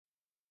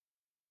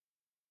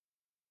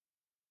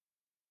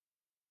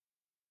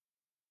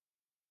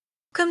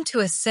Welcome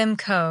to a SIM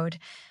code.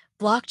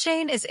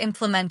 Blockchain is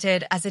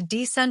implemented as a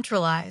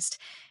decentralized,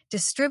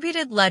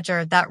 distributed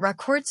ledger that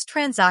records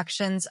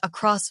transactions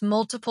across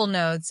multiple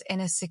nodes in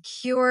a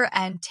secure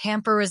and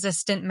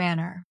tamper-resistant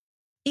manner.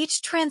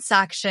 Each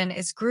transaction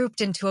is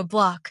grouped into a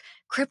block,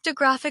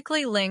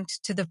 cryptographically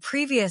linked to the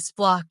previous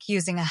block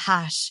using a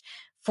hash,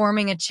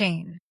 forming a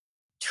chain.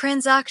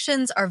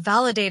 Transactions are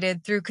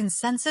validated through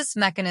consensus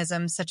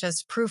mechanisms such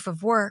as proof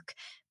of work,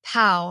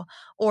 POW,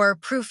 or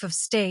proof of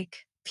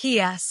stake,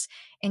 PS,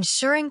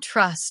 ensuring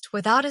trust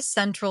without a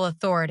central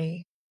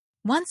authority.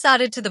 Once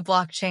added to the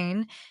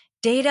blockchain,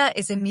 data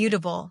is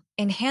immutable,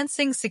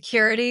 enhancing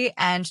security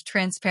and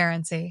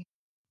transparency.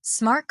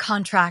 Smart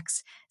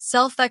contracts,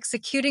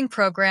 self-executing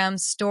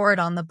programs stored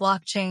on the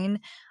blockchain,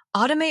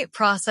 automate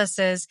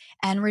processes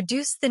and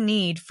reduce the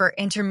need for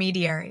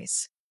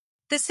intermediaries.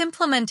 This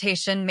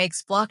implementation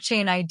makes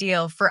blockchain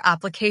ideal for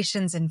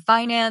applications in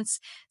finance,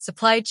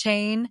 supply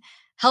chain,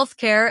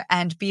 healthcare,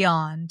 and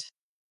beyond.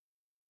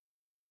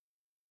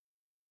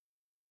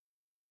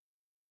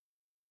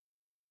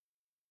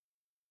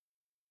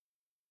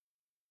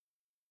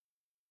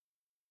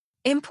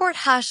 Import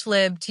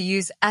hashlib to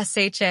use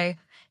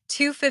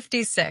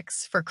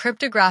SHA-256 for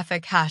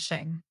cryptographic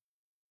hashing.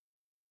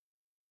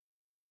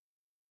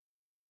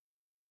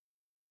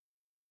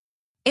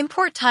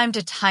 Import time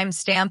to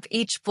timestamp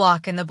each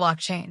block in the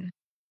blockchain.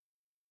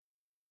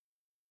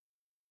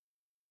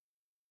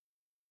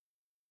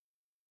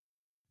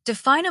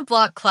 Define a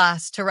block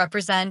class to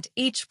represent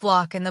each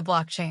block in the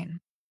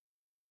blockchain.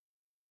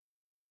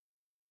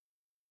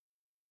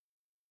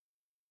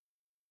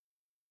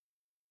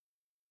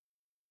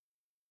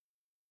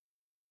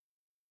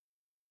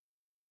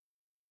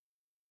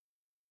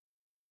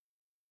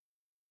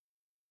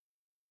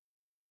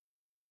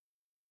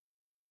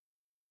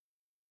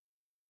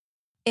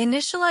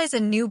 Initialize a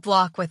new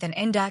block with an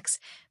index,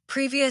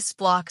 previous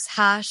block's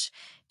hash,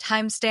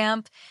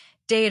 timestamp,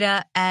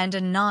 data, and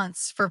a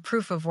nonce for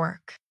proof of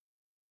work.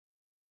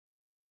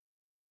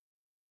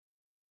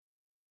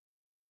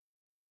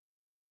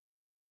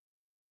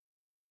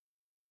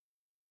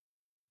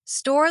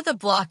 Store the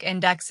block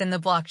index in the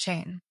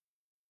blockchain.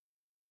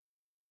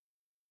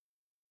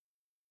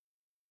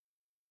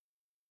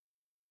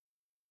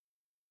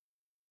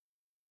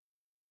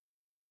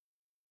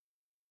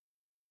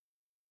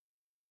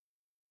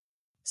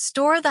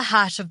 Store the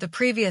hash of the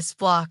previous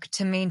block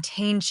to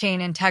maintain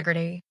chain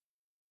integrity.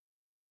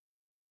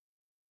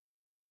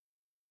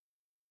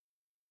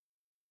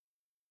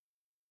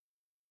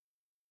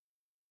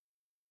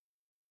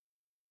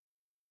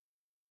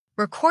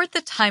 Record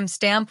the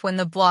timestamp when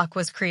the block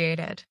was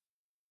created.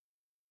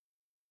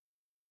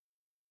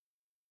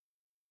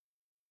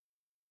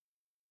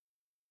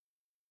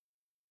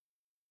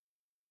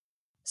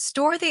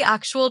 Store the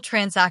actual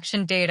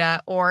transaction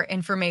data or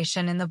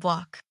information in the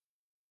block.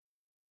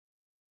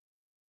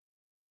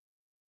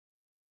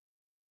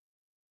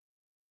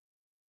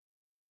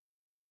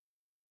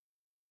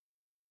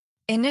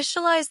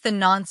 Initialize the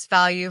nonce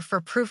value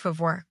for proof of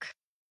work.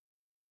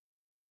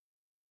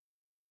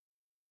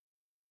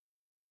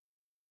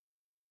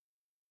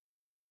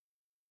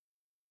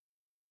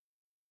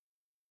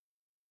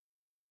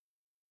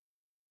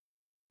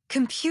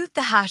 Compute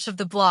the hash of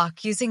the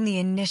block using the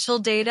initial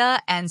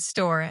data and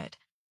store it.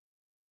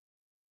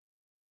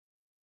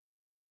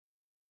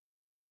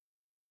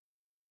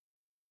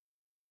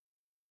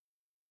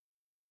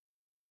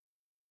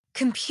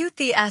 Compute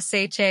the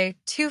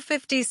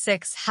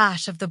SHA-256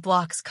 hash of the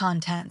block's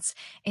contents,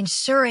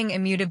 ensuring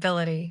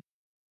immutability.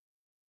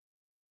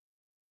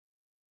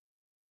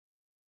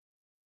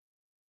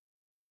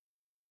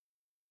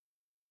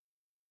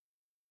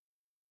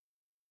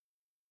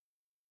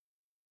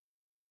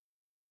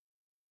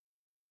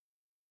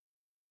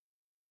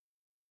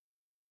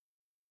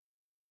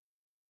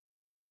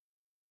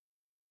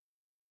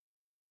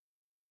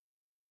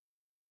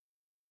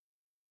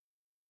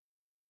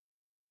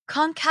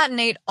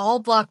 Concatenate all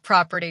block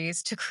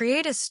properties to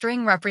create a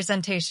string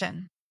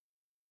representation.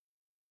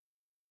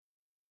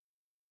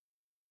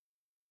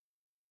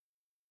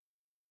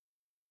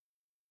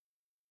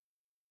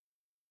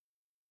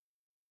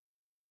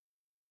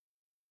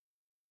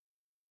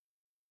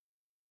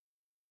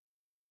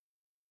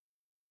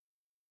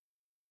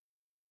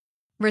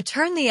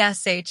 Return the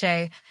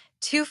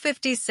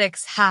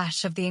SHA-256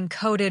 hash of the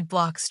encoded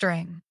block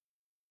string.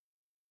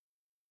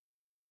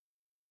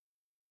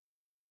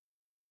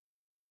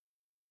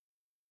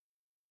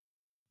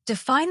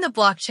 Define the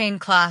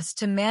blockchain class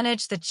to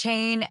manage the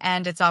chain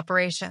and its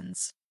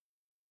operations.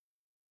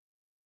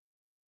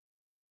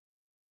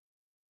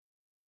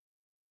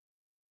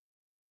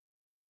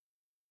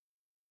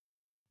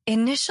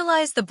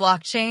 Initialize the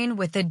blockchain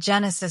with the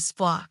Genesis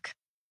block.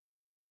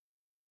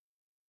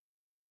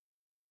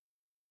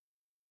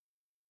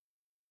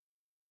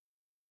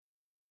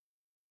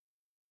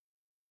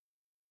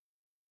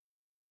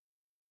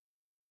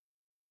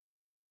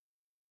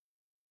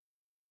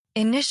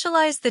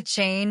 Initialize the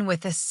chain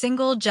with a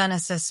single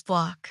Genesis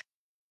block.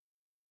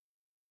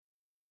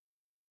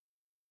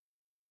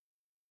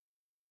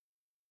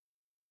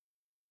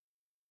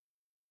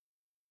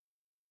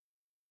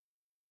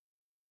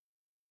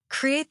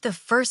 Create the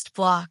first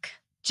block,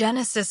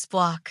 Genesis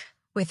block,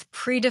 with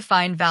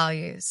predefined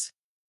values.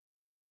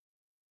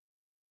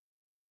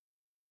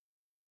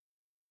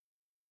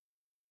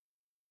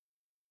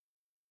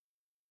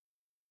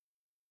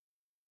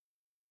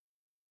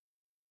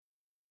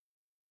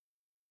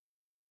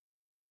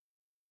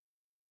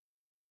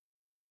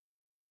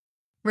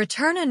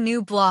 Return a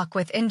new block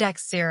with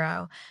index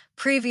 0,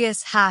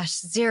 previous hash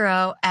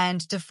 0,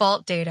 and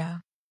default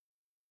data.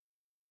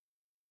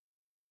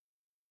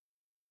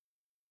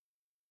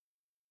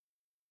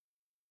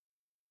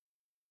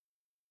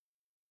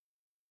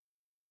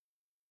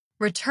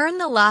 Return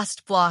the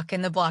last block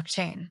in the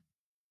blockchain.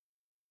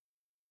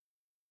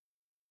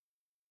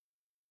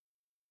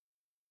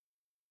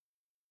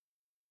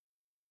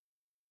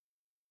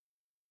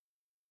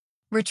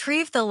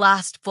 Retrieve the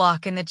last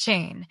block in the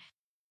chain.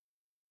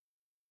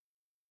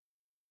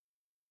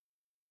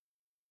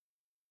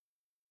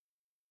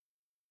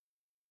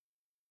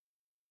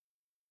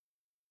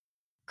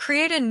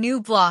 Create a new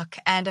block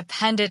and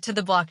append it to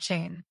the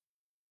blockchain.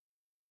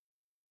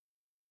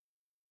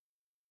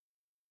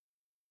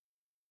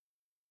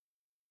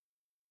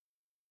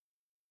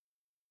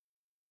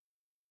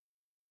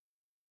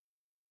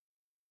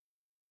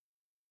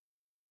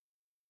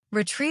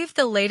 Retrieve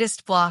the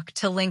latest block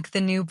to link the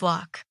new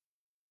block.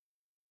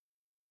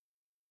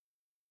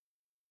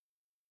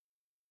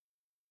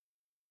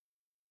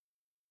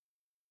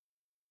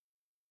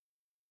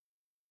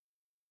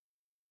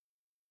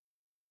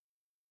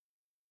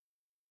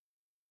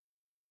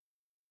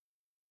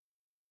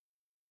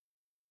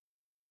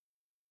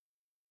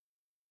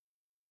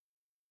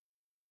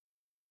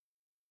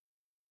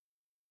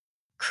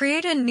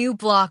 Create a new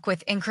block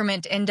with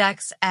increment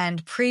index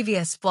and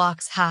previous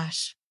block's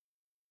hash.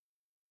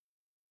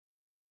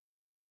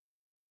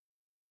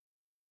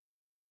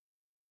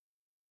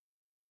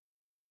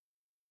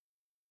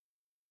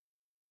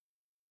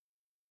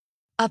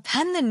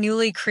 Append the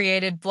newly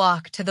created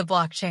block to the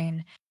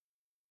blockchain.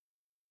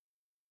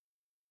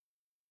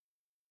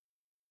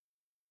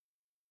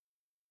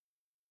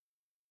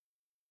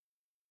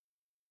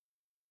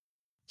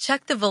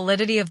 Check the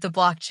validity of the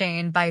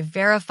blockchain by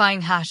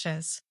verifying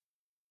hashes.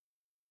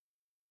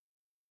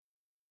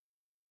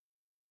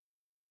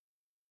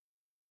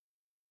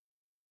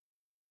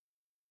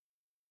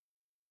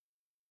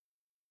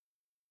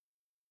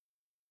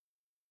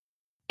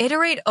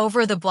 Iterate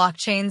over the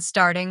blockchain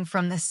starting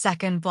from the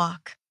second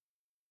block.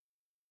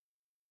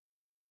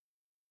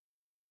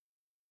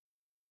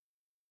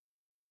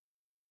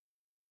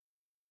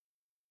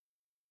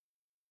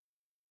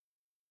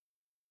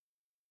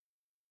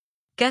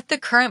 Get the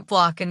current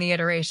block in the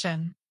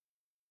iteration.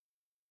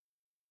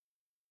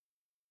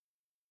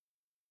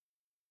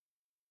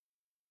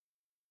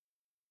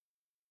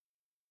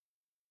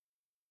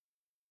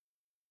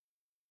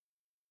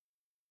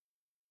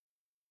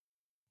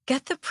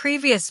 Get the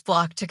previous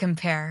block to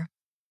compare.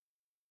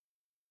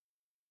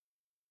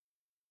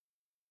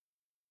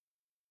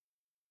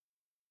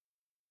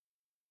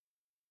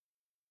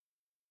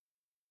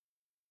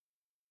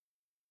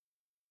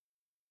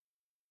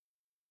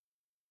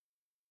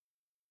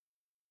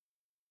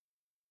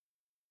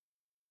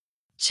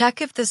 Check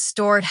if the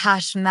stored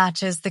hash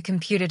matches the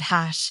computed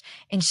hash,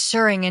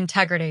 ensuring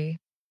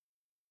integrity.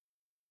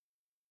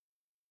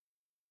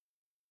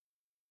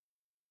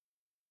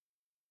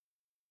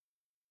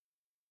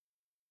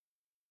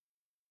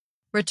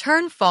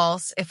 Return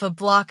false if a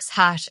block's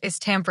hash is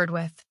tampered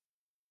with.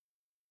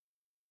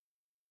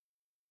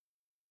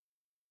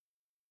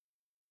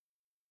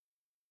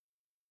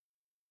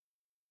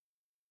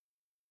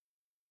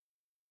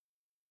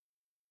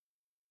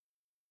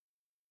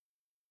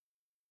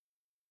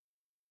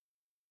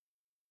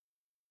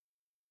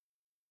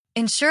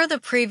 Ensure the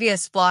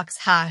previous block's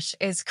hash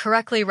is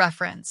correctly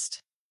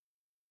referenced.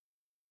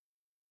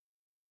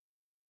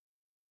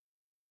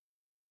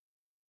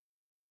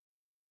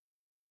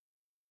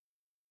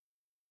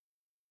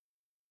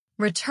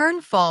 Return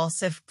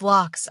false if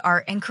blocks are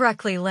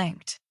incorrectly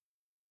linked.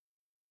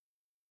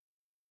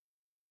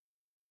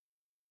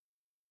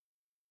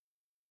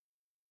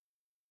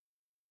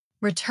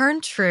 Return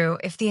true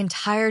if the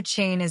entire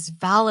chain is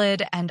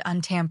valid and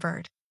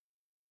untampered.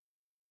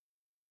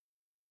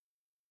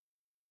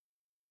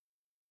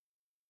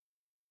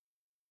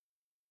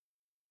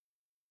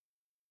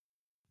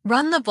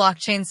 Run the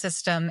blockchain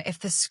system if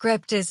the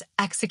script is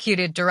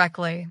executed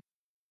directly.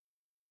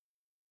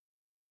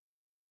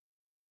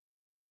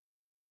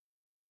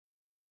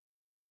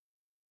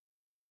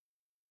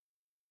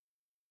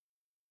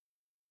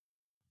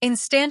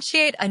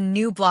 Instantiate a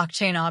new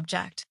blockchain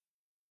object.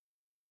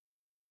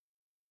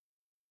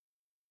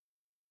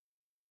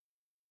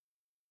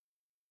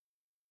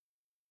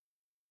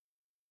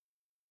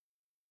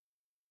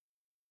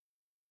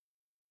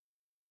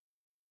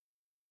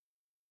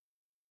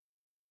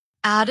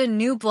 Add a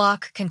new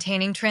block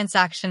containing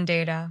transaction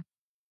data.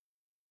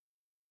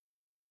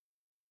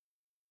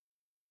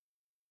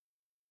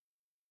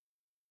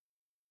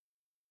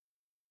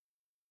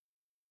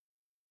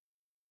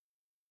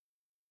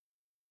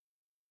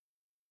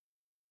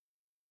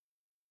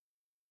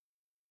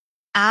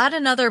 Add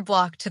another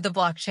block to the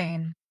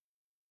blockchain.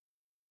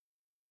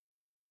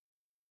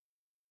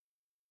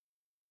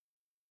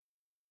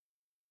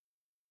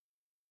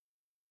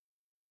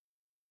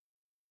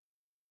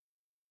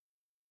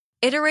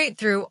 Iterate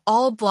through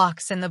all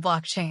blocks in the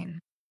blockchain.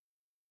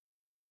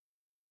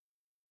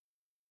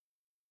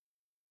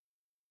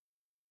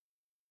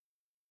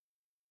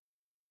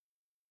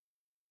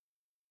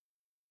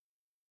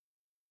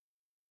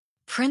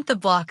 Print the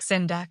block's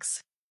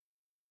index.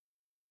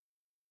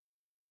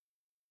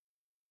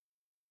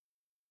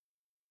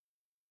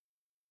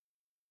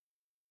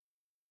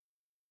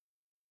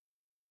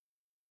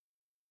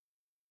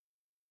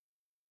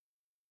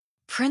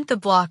 Print the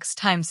block's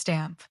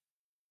timestamp.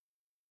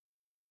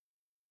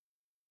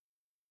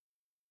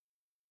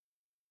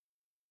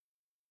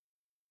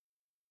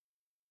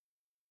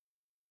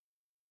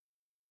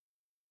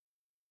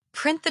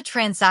 Print the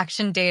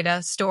transaction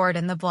data stored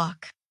in the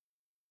block.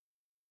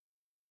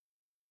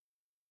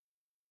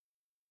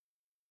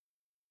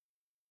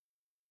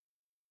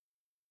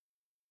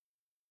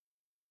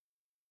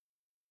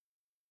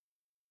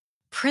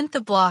 Print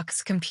the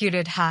block's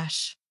computed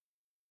hash.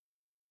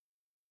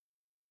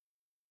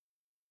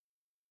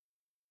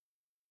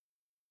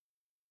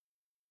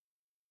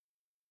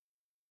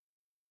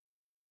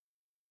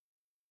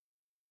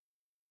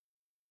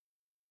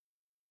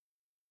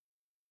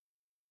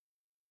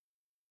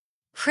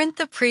 Print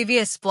the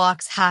previous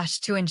block's hash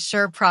to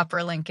ensure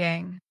proper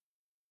linking.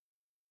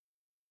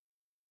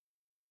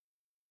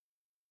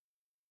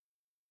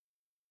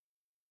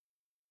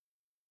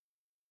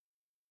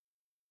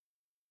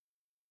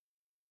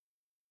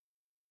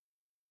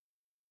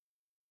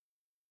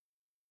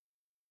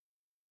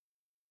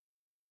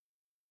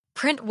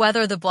 Print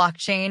whether the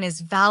blockchain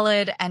is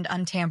valid and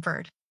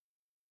untampered.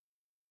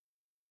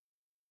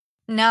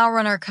 Now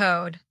run our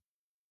code.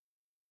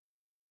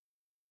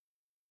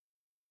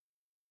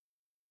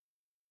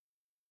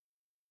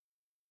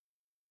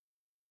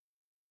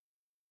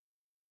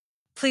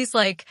 Please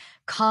like,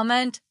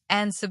 comment,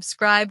 and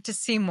subscribe to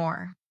see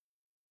more.